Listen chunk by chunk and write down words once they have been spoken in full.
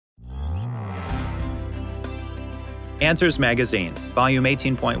Answers Magazine, Volume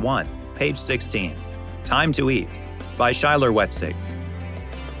 18.1, page 16. Time to Eat, by Schuyler Wetzig.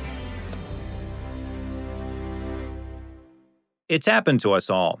 It's happened to us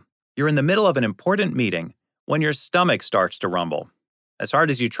all. You're in the middle of an important meeting when your stomach starts to rumble. As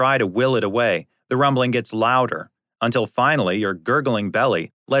hard as you try to will it away, the rumbling gets louder, until finally your gurgling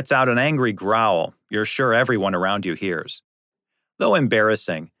belly lets out an angry growl you're sure everyone around you hears. Though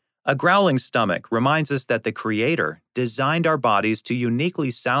embarrassing, a growling stomach reminds us that the Creator designed our bodies to uniquely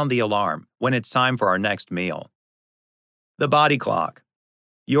sound the alarm when it's time for our next meal. The body clock.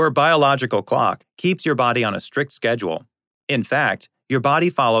 Your biological clock keeps your body on a strict schedule. In fact, your body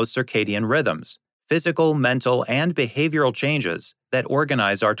follows circadian rhythms, physical, mental, and behavioral changes that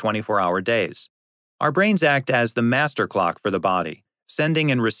organize our 24-hour days. Our brains act as the master clock for the body,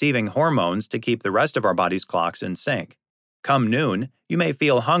 sending and receiving hormones to keep the rest of our body's clocks in sync. Come noon, you may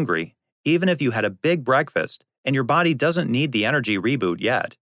feel hungry, even if you had a big breakfast, and your body doesn't need the energy reboot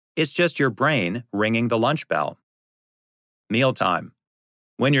yet. It's just your brain ringing the lunch bell. Mealtime.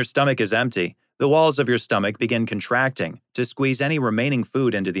 When your stomach is empty, the walls of your stomach begin contracting to squeeze any remaining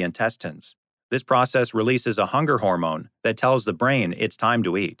food into the intestines. This process releases a hunger hormone that tells the brain it's time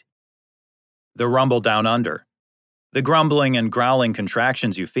to eat. The rumble down under. The grumbling and growling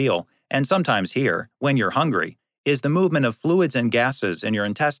contractions you feel, and sometimes hear, when you're hungry, is the movement of fluids and gases in your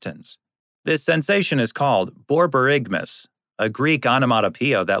intestines. This sensation is called borborygmus, a Greek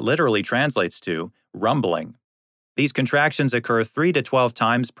onomatopoeia that literally translates to rumbling. These contractions occur 3 to 12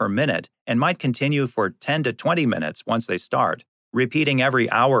 times per minute and might continue for 10 to 20 minutes once they start, repeating every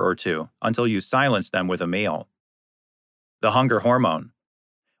hour or two until you silence them with a meal. The hunger hormone.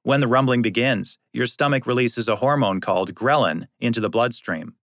 When the rumbling begins, your stomach releases a hormone called growling into the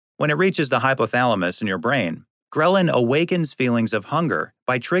bloodstream. When it reaches the hypothalamus in your brain, growling awakens feelings of hunger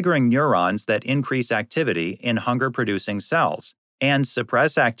by triggering neurons that increase activity in hunger-producing cells and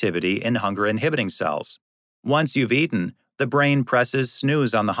suppress activity in hunger-inhibiting cells. Once you've eaten, the brain presses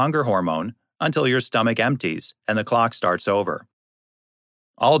snooze on the hunger hormone until your stomach empties and the clock starts over.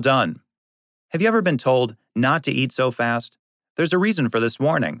 All done. Have you ever been told not to eat so fast? There's a reason for this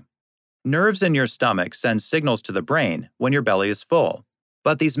warning. Nerves in your stomach send signals to the brain when your belly is full,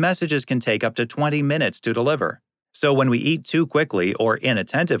 but these messages can take up to 20 minutes to deliver. So when we eat too quickly or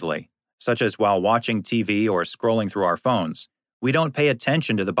inattentively, such as while watching TV or scrolling through our phones, we don't pay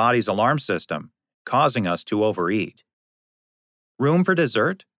attention to the body's alarm system, causing us to overeat. Room for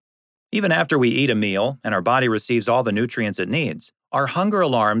dessert? Even after we eat a meal and our body receives all the nutrients it needs, our hunger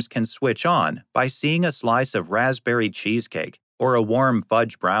alarms can switch on by seeing a slice of raspberry cheesecake or a warm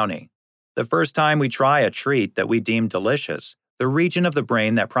fudge brownie. The first time we try a treat that we deem delicious, the region of the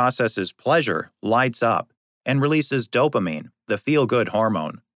brain that processes pleasure lights up and releases dopamine, the feel-good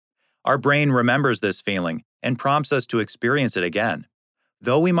hormone. Our brain remembers this feeling and prompts us to experience it again.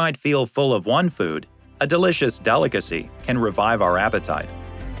 Though we might feel full of one food, a delicious delicacy can revive our appetite.